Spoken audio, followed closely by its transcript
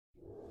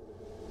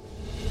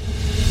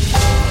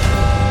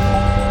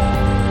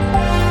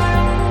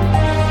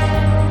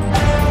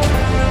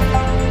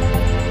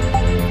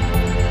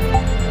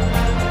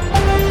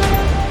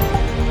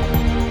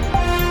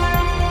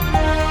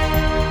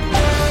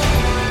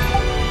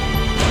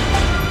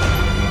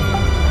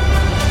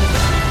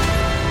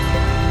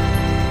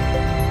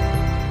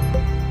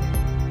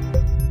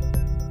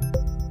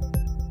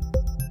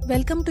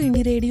Welcome to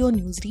Indie Radio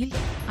Newsreel.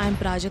 I am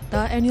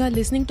Prajakta and you are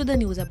listening to the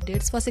news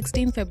updates for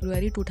 16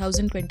 February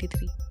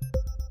 2023.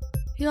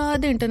 Here are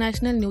the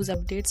international news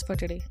updates for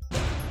today.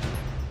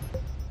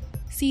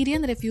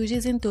 Syrian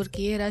refugees in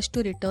Turkey rush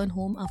to return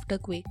home after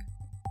quake.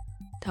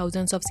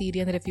 Thousands of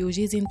Syrian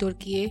refugees in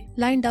Turkey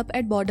lined up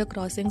at border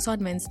crossings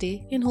on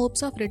Wednesday in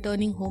hopes of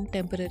returning home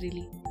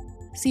temporarily.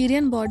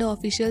 Syrian border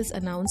officials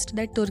announced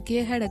that Turkey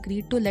had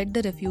agreed to let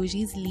the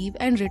refugees leave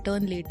and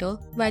return later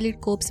while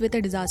it copes with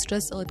a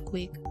disastrous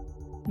earthquake.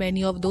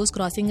 Many of those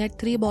crossing at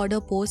 3 border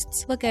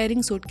posts were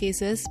carrying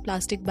suitcases,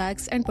 plastic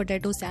bags and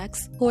potato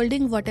sacks,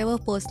 holding whatever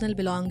personal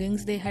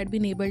belongings they had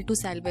been able to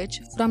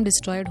salvage from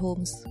destroyed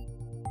homes.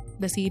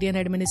 The Syrian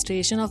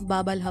administration of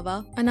Bab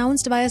al-Hawa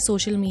announced via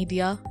social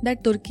media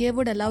that Turkey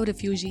would allow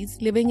refugees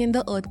living in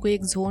the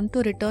earthquake zone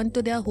to return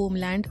to their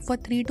homeland for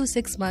 3 to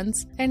 6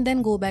 months and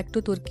then go back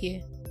to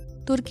Turkey.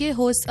 Turkey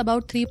hosts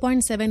about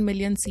 3.7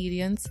 million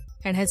Syrians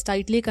and has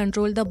tightly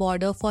controlled the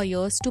border for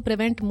years to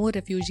prevent more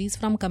refugees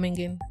from coming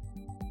in.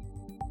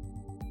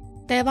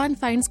 Taiwan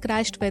finds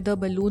crashed weather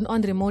balloon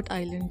on remote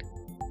island.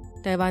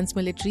 Taiwan's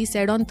military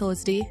said on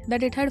Thursday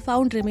that it had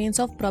found remains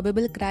of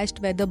probable crashed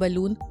weather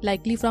balloon,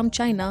 likely from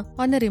China,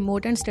 on a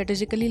remote and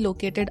strategically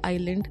located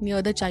island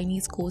near the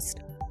Chinese coast.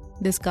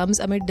 This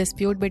comes amid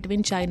dispute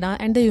between China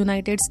and the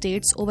United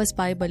States over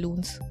spy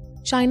balloons.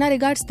 China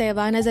regards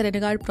Taiwan as a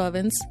renegade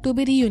province to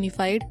be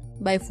reunified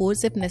by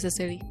force if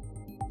necessary.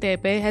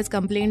 Taipei has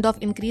complained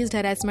of increased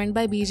harassment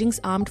by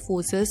Beijing's armed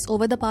forces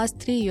over the past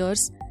 3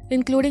 years,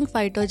 including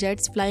fighter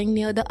jets flying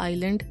near the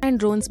island and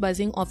drones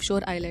buzzing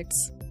offshore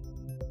islets.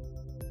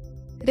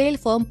 Rail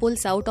firm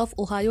pulls out of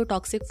Ohio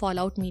toxic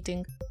fallout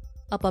meeting.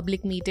 A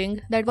public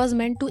meeting that was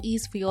meant to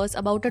ease fears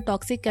about a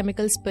toxic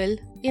chemical spill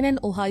in an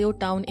Ohio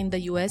town in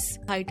the US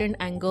heightened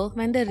anger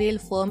when the rail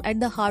firm at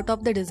the heart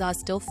of the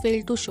disaster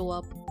failed to show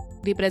up.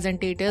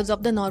 Representatives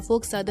of the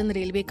Norfolk Southern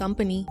Railway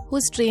Company,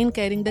 whose train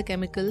carrying the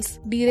chemicals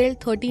derailed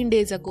 13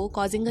 days ago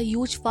causing a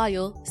huge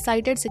fire,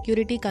 cited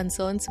security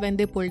concerns when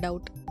they pulled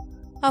out.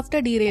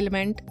 After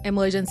derailment,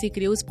 emergency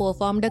crews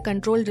performed a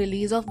controlled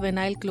release of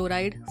vinyl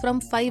chloride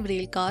from 5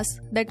 rail cars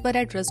that were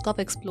at risk of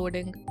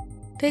exploding.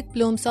 Thick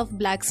plumes of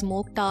black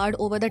smoke towered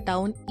over the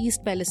town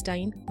East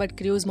Palestine, but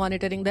crews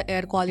monitoring the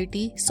air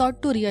quality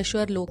sought to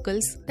reassure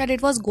locals that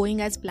it was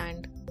going as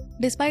planned.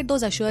 Despite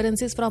those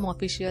assurances from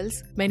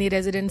officials, many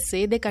residents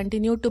say they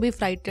continued to be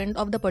frightened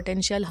of the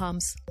potential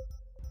harms.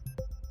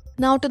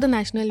 Now to the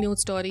national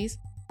news stories.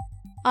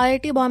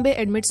 IIT Bombay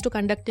admits to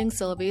conducting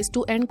surveys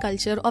to end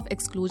culture of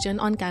exclusion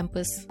on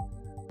campus.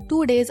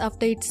 2 days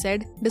after it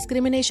said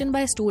discrimination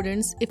by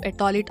students, if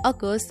at all it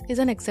occurs, is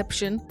an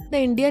exception, the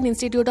Indian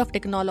Institute of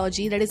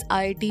Technology, that is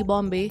IIT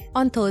Bombay,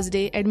 on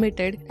Thursday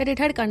admitted that it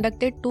had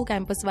conducted 2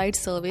 campus-wide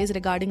surveys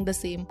regarding the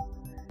same.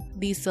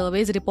 These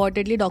surveys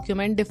reportedly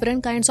document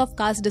different kinds of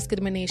caste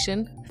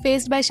discrimination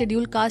faced by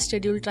scheduled caste,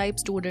 scheduled tribe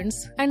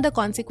students and the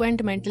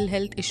consequent mental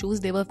health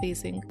issues they were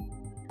facing.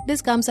 This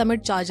comes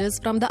amid charges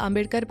from the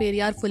Ambedkar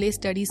Periyar Phule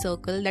Study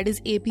Circle, that is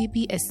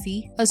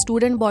APPSC, a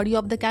student body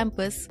of the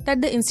campus,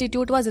 that the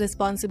institute was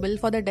responsible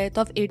for the death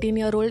of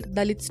 18-year-old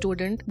Dalit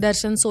student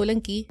Darshan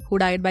Solanki, who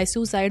died by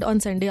suicide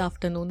on Sunday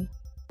afternoon.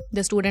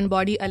 The student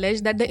body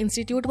alleged that the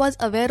institute was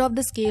aware of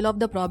the scale of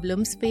the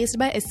problems faced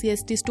by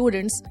SC/ST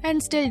students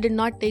and still did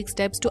not take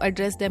steps to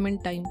address them in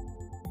time.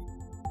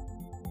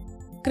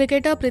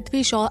 Cricketer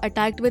Prithvi Shaw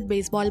attacked with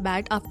baseball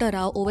bat after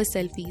row over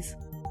selfies.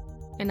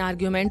 An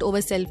argument over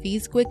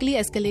selfies quickly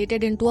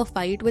escalated into a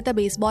fight with a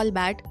baseball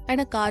bat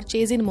and a car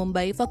chase in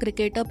Mumbai for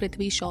cricketer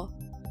Prithvi Shaw.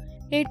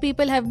 8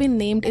 people have been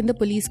named in the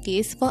police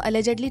case for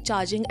allegedly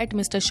charging at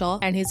Mr. Shaw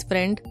and his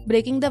friend,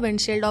 breaking the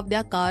windshield of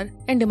their car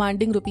and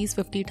demanding Rs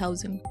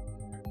 50,000.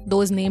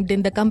 Those named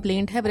in the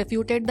complaint have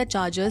refuted the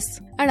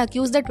charges and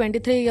accused the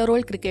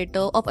 23-year-old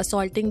cricketer of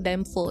assaulting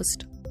them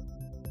first.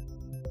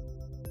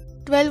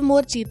 12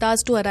 more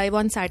cheetahs to arrive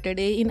on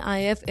Saturday in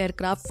IAF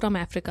aircraft from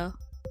Africa.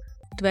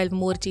 12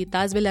 more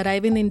cheetahs will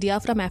arrive in India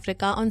from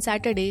Africa on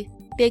Saturday,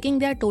 taking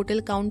their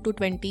total count to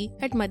 20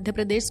 at Madhya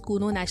Pradesh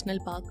Kuno National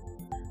Park.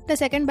 The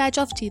second batch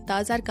of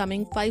cheetahs are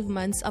coming 5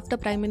 months after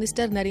Prime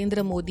Minister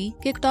Narendra Modi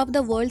kicked off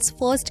the world's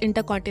first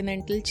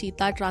intercontinental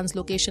cheetah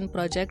translocation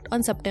project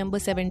on September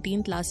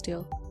 17th last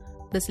year.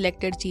 The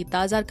selected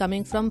cheetahs are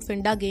coming from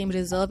Finda Game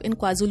Reserve in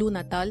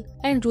KwaZulu-Natal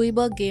and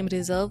Ruiberg Game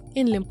Reserve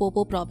in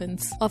Limpopo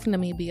province of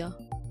Namibia.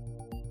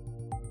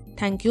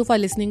 Thank you for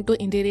listening to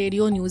Indie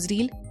Radio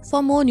Newsreel.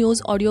 For more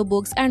news,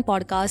 audiobooks and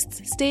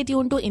podcasts, stay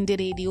tuned to Indie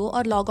Radio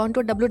or log on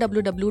to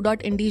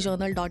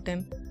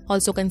www.indiejournal.in.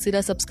 Also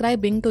consider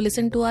subscribing to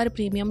listen to our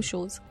premium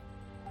shows.